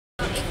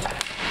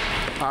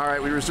All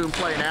right, we resume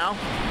play now.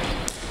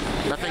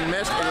 Nothing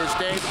missed. It is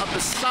Dave up the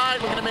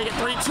side. We're going to make it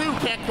 3-2.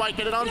 Can't quite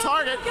get it on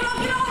target.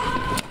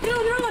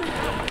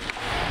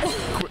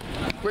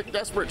 Quick,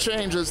 desperate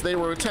change as they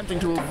were attempting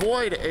to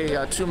avoid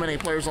a too many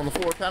players on the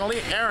floor penalty.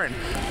 Aaron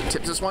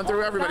tips this one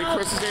through everybody.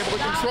 Chris is able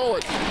to control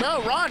it.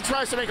 No, Ron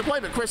tries to make a play,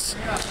 but Chris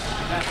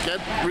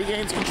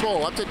regains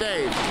control. Up to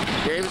Dave.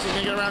 Dave is going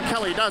to get around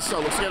Kelly. Does so.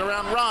 Looks to get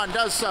around Ron.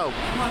 Does so.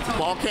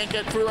 Ball can't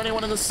get through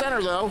anyone in the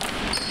center, though.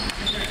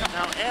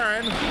 Now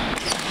Aaron.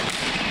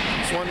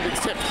 This one gets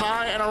tipped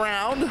high and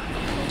around.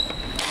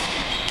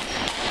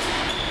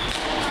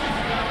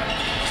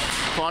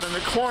 Caught in the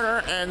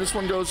corner, and this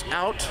one goes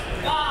out.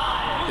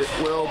 It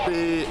will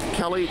be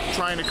Kelly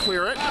trying to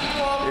clear it.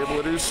 Able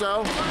to do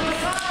so.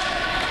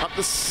 Up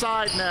the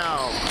side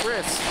now.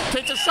 Chris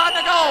takes a shot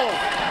to goal.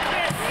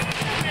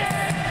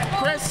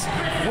 Chris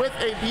with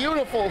a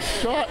beautiful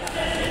shot.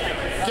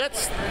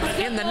 Gets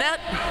in the net.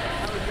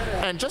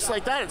 And just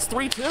like that, it's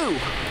 3-2.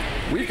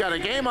 We've got a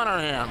game on our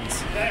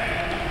hands.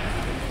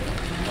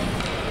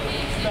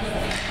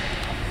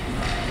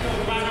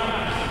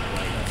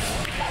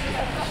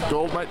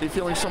 Gold might be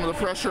feeling some of the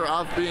pressure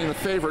of being the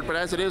favorite, but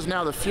as it is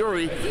now, the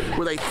Fury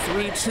with a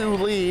 3-2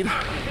 lead.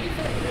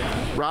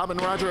 Rob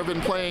and Roger have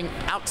been playing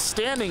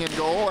outstanding in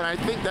goal, and I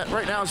think that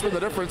right now has been the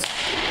difference.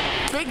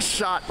 Big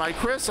shot by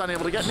Chris,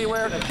 unable to get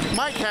anywhere.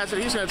 Mike has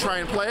it. He's going to try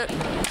and play it.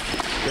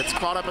 Gets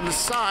caught up in the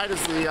side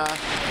as the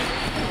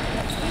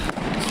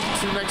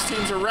two next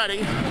teams are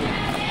ready.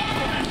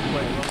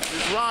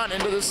 Ron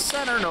into the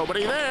center.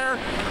 Nobody there.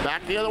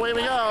 Back the other way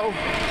we go.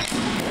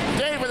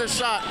 Dave with a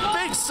shot.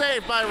 Big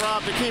save by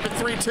Rob to keep it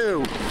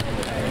 3-2.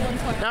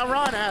 Now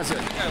Ron has it.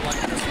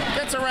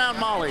 Gets around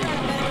Molly.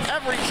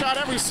 Every shot,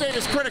 every save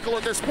is critical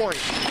at this point.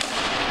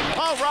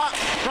 Oh,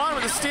 Ron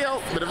with a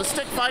steal. Bit of a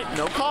stick fight.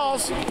 No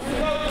calls.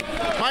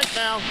 Mike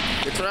now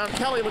gets around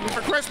Kelly looking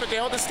for Chris, but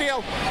Dale with the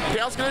steal.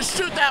 Dale's going to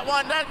shoot that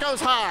one. That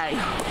goes high.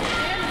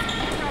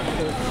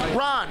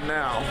 Ron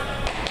now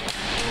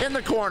in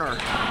the corner.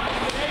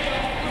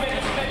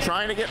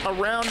 Trying to get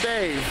around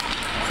Dave.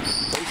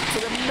 To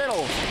the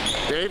middle.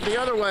 Dave the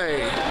other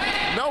way.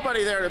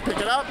 Nobody there to pick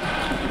it up.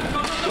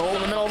 Goal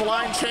in the middle of the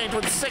line change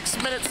with 6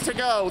 minutes to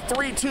go.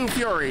 3-2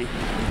 Fury.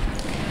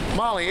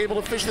 Molly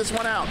able to fish this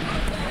one out.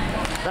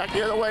 Back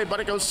the other way, but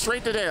it goes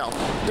straight to Dale.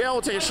 Dale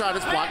will take a shot.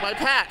 It's blocked by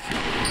Pat.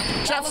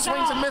 Jeff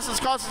swings and misses,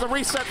 causes a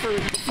reset for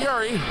the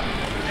Fury.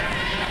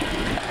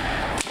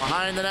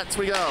 Behind the nets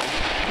we go.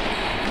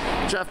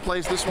 Jeff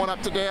plays this one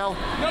up to Dale.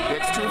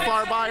 It's too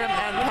far by him,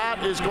 and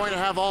Pat is going to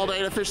have all day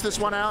to fish this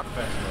one out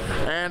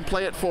and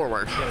play it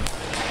forward.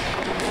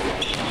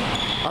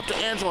 Up to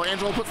Angelo.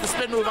 Angelo puts the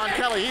spin move on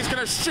Kelly. He's going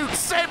to shoot.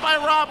 Saved by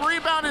Rob.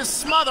 Rebound is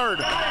smothered.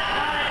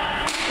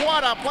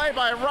 What a play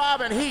by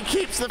Rob, and he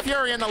keeps the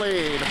Fury in the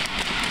lead.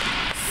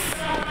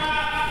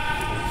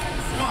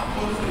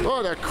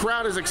 Oh, the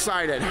crowd is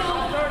excited.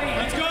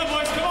 Let's go,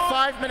 boys. Come on.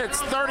 5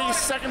 minutes, 30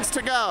 seconds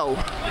to go.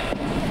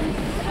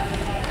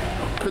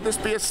 Could this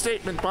be a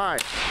statement by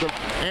the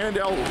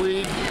Annandale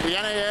League, the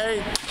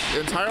NAA?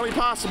 Entirely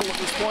possible at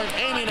this point.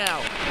 Amy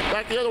now.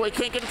 Back the other way.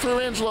 Can't get it through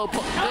Angelo.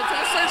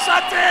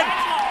 Shot in!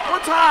 We're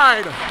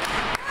tied!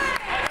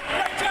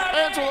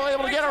 Angelo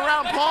able to get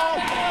around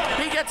Paul.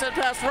 He gets it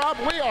past Rob.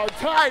 We are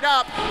tied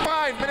up.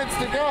 5 minutes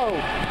to go.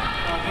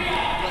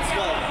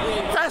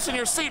 Fasten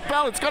your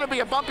seatbelt. It's going to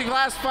be a bumpy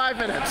last 5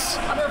 minutes.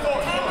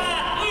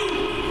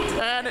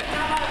 And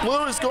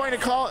Blue is going to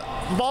call it,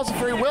 Balls of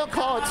Fury will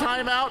call a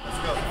timeout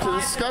to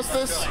discuss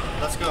this.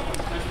 Let's go.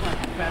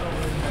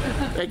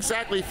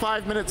 Exactly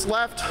 5 minutes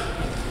left.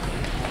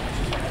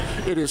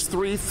 It is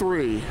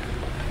 3-3.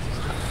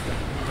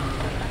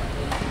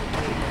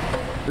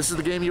 This is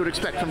the game you would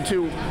expect from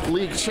two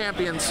league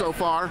champions so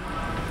far.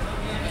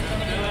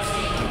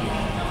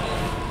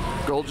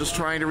 Gold just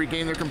trying to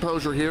regain their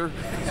composure here.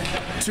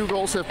 2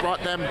 goals have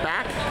brought them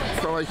back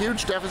from a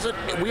huge deficit.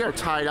 We are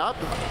tied up.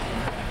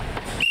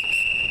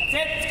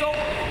 Let's go.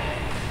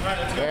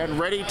 And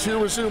ready to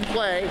resume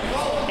play.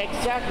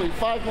 Exactly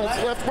 5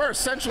 minutes left. We're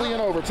essentially in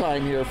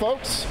overtime here,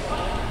 folks.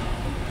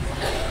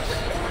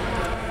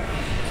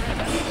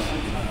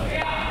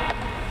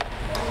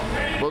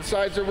 Both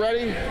sides are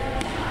ready.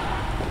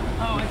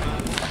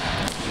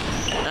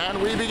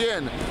 And we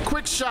begin.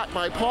 Quick shot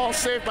by Paul,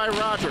 saved by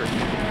Roger.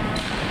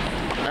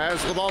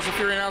 As the Balls of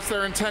Fury announce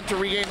their intent to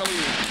regain the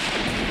lead.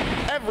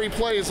 Every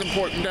play is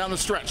important down the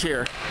stretch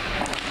here.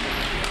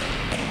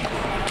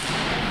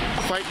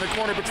 Fight in the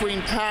corner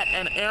between Pat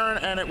and Aaron,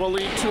 and it will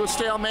lead to a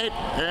stalemate,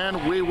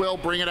 and we will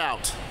bring it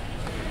out.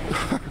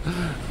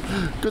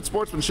 Good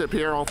sportsmanship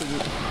here, all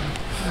things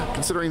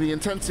considering the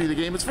intensity of the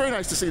game. It's very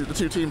nice to see that the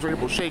two teams are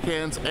able to shake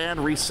hands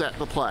and reset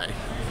the play.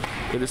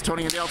 It is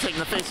Tony and Dale taking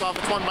the face off.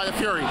 It's won by the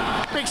Fury.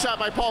 Big shot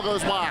by Paul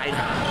goes wide.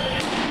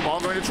 Paul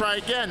going to try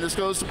again. This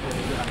goes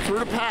through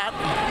to Pat.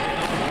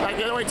 Back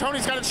the other way.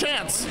 Tony's got a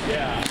chance.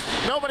 Yeah.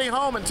 Nobody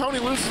home, and Tony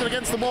loses it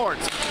against the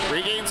boards.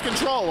 Regains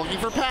control, looking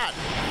for Pat.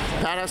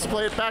 Pat has to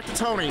play it back to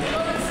Tony.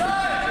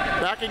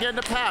 Back again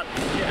to Pat.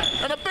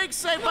 And a big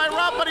save by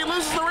Rob, but he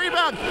loses the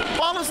rebound.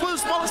 Ball is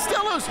loose. Ball is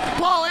still loose.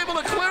 Paul able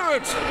to clear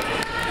it.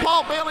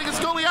 Paul bailing his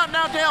goalie out.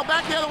 Now Dale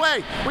back the other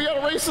way. We got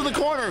a race in the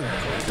corner.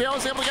 Dale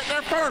is able to get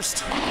there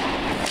first.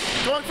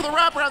 Going for the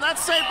wraparound.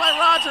 That's saved by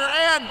Roger.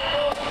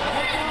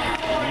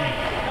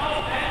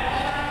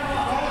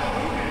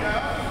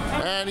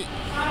 And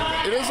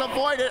it is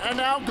avoided. And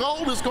now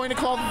Gold is going to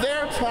call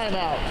their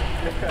timeout.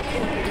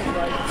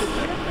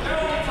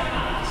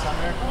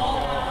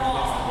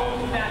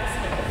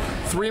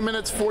 3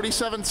 minutes,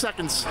 47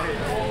 seconds.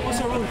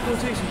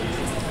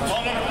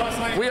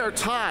 We are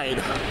tied.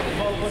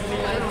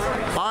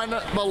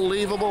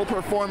 Unbelievable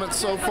performance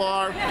so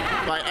far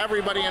by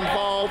everybody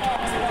involved.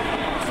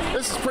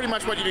 This is pretty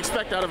much what you'd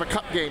expect out of a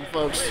cup game,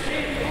 folks.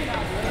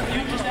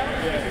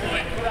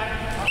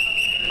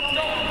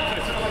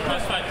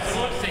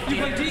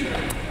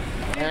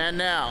 And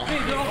now, you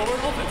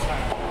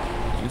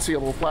can see a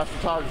little flash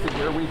photography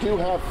here. We do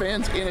have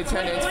fans in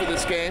attendance for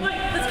this game.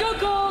 Let's go,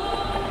 Gold!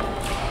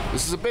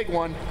 This is a big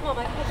one. Come on,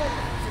 Mike.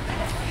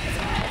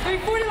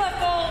 340 left,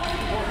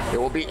 Gold! It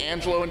will be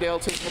Angelo and Dale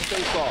taking the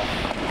face off.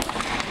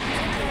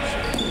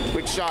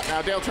 Quick shot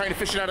now. Dale trying to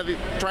fish it out of the,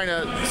 trying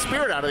to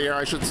spear it out of the air,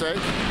 I should say.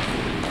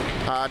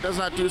 Does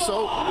not do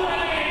so.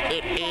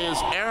 It is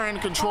Aaron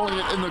controlling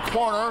it in the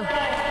corner.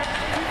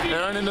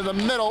 Aaron into the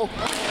middle.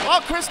 Oh,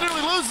 Chris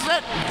nearly loses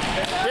it.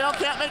 Dale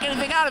can't make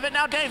anything out of it.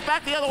 Now Dave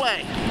back the other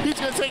way. He's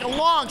going to take a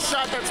long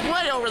shot that's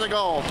way over the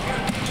goal.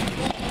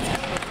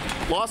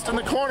 Lost in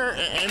the corner.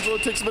 Angelo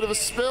takes a bit of a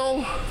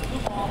spill.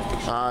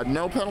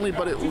 No penalty,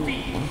 but they're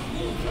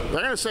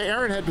going to say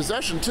Aaron had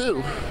possession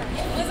too.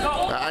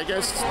 I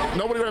guess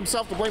nobody but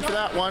himself to blame for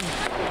that one.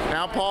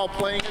 Now Paul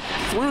playing it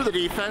through the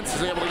defense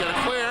is able to get it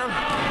clear.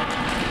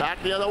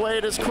 Back the other way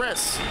it is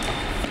Chris.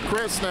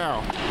 Chris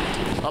now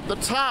up the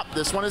top.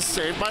 This one is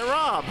saved by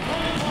Rob.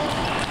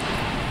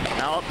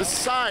 Now up the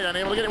side,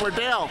 unable to get it where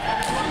Dale.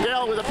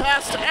 Dale with a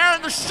pass to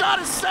Aaron. The shot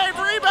is saved.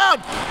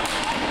 Rebound.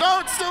 No,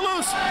 it's still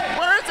loose.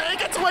 Where is it? It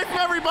gets away from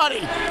everybody.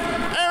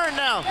 Aaron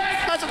now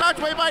has it knocked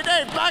away by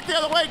Dave. Back the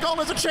other way. Goal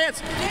has a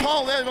chance.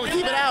 Paul able to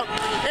keep it out.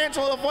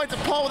 Angelo avoids it.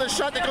 Paul with a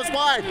shot that goes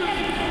wide.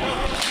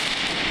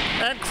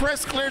 And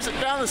Chris clears it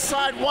down the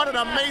side. What an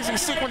amazing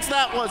sequence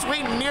that was.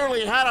 We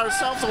nearly had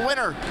ourselves a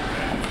winner.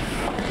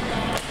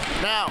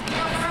 Now,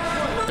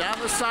 down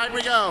the side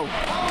we go.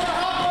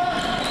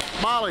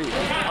 Molly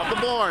up the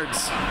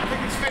boards.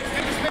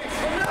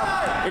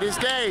 It is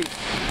Dave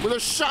with a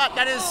shot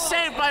that is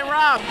saved by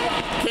Rob.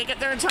 Can't get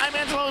there in time.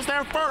 Angelo's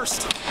there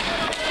first.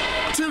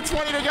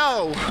 2:20 to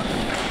go.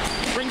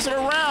 Brings it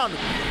around.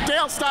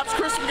 Dale stops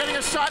Chris from getting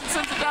a shot and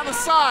sends it down the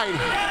side.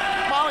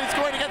 Molly's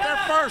going to get there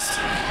first.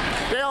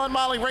 Dale and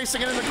Molly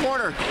racing it in the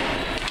corner.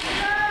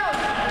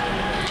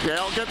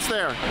 Dale gets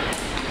there.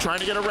 Trying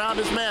to get around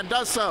his man.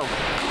 Does so.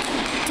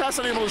 Tess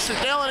unable to shoot.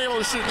 Dale unable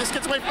to shoot. This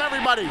gets away from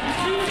everybody.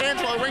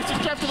 Angelo races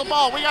Jeff to the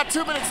ball. We got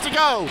 2 minutes to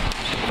go.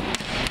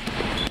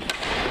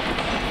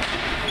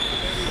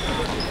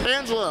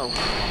 Angelo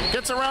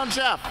gets around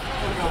Jeff.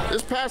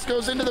 This pass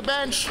goes into the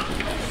bench.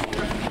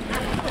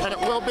 And it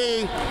will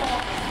be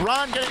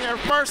Ron getting there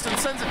first and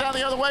sends it down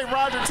the other way.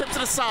 Roger tips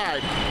it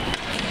aside.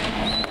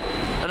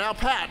 And now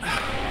Pat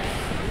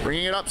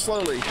bringing it up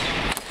slowly.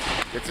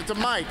 Gets it to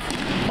Mike.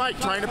 Mike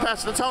trying to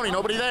pass it to Tony.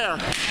 Nobody there.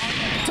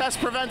 Tess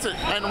prevents it,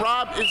 and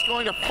Rob is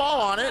going to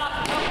fall on it.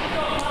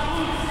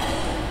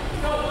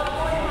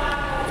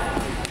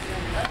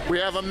 We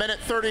have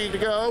 1:30 to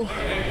go.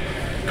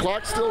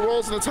 Clock still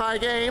rolls in a tie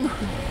game.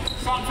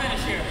 Strong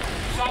finish here.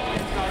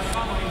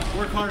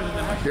 Work harder than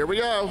that. Here we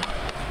go.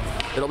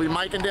 It'll be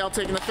Mike and Dale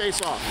taking the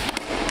face off.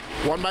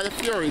 Won by the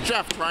Fury.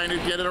 Jeff trying to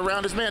get it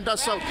around his man.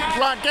 Does so.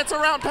 Ron gets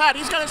around Pat.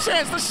 He's got a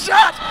chance. The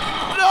shot!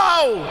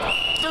 No!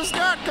 Does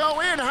not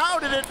go in. How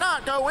did it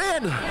not go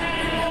in?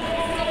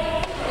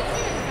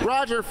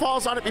 Roger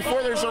falls on it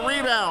before there's a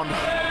rebound.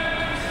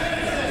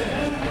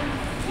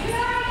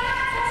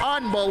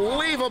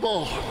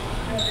 Unbelievable.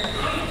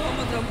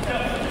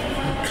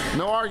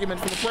 No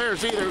argument from the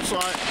players either, so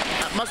I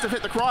must have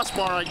hit the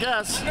crossbar, I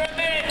guess.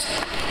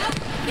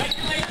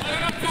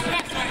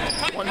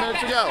 1 minute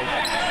to go.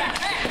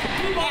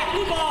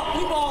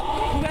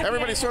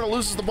 Everybody sort of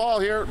loses the ball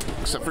here,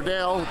 except for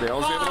Dale.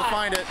 Dale's able to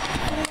find it.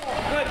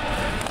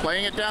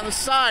 Playing it down the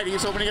side.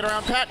 He's hoping to get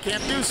around Pat.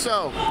 Can't do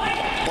so.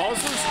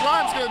 Ball's loose.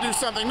 Ron's going to do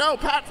something. No,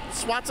 Pat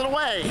swats it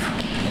away.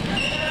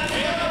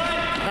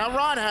 Now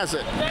Ron has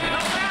it.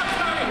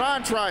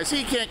 Ron tries.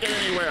 He can't get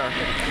anywhere.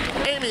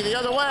 Amy the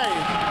other way.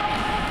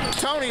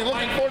 Tony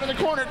looking forward in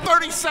the corner.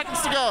 30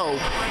 seconds to go.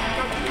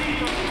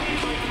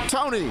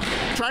 Tony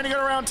trying to get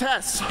around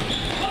Tess.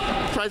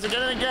 Tries to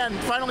get it again.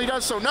 Finally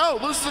does so. No,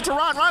 loses it to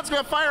Ron. Ron's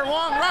going to fire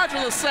long. Roger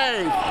the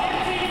save.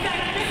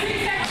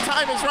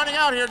 Time is running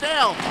out here.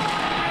 Dale.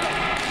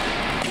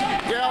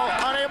 Dale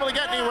unable to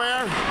get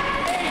anywhere.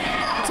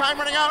 Time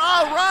running out.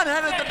 Oh, Ron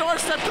had it at the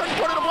doorstep. Couldn't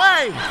put it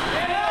away.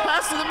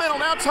 Pass to the middle.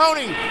 Now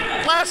Tony.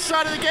 Last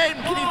shot of the game.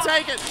 Can he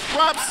take it?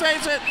 Rob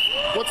saves it.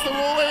 What's the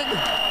ruling?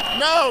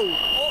 No.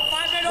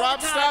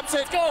 Rob stops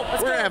it. We're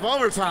going to have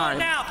overtime.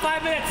 Now,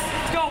 5 minutes.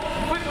 Let's go.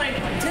 Quickly.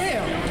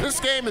 Damn. This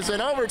game is in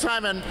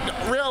overtime, and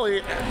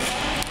really,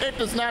 It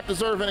does not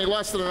deserve any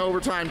less than an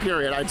overtime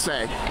period, I'd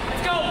say.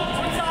 Let's go.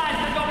 Switch sides.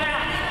 Let's go now.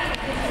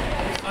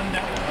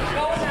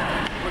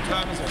 What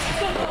time is it?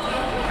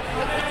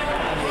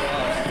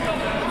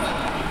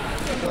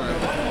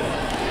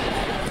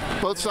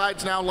 Both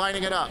sides now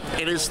lining it up.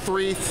 It is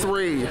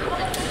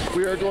 3-3.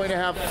 We are going to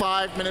have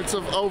 5 minutes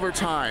of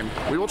overtime.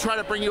 We will try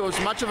to bring you as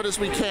much of it as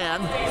we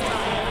can.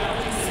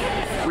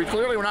 We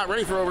clearly were not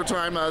ready for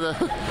overtime. The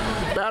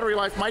battery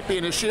life might be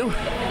an issue.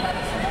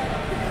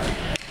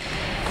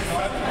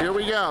 Here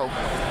we go.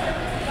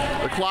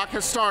 The clock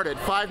has started.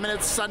 5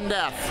 minutes, sudden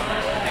death.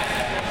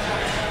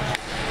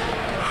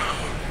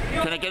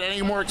 Can it get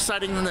any more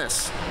exciting than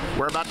this?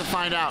 We're about to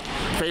find out.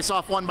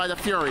 Face-off won by the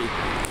Fury.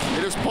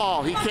 It is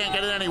Paul. He can't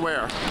get it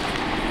anywhere.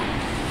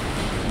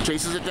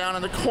 Chases it down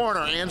in the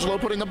corner. Angelo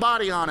putting the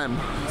body on him.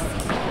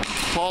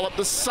 Paul up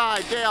the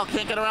side. Dale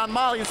can't get around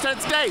Molly. Instead,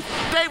 it's Dave.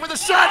 Dave with a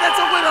shot. That's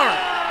a winner.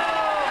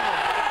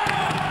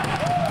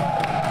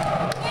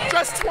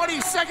 Just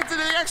 20 seconds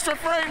into the extra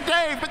frame.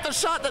 Dave with the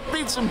shot that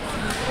beats him.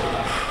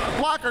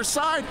 Blocker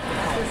side.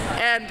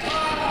 And,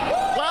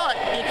 well,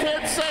 you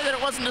can't say that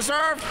it wasn't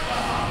deserved.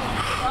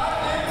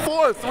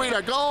 4-3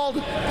 to gold.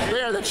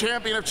 They are the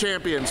champion of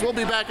champions. We'll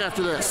be back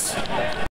after this.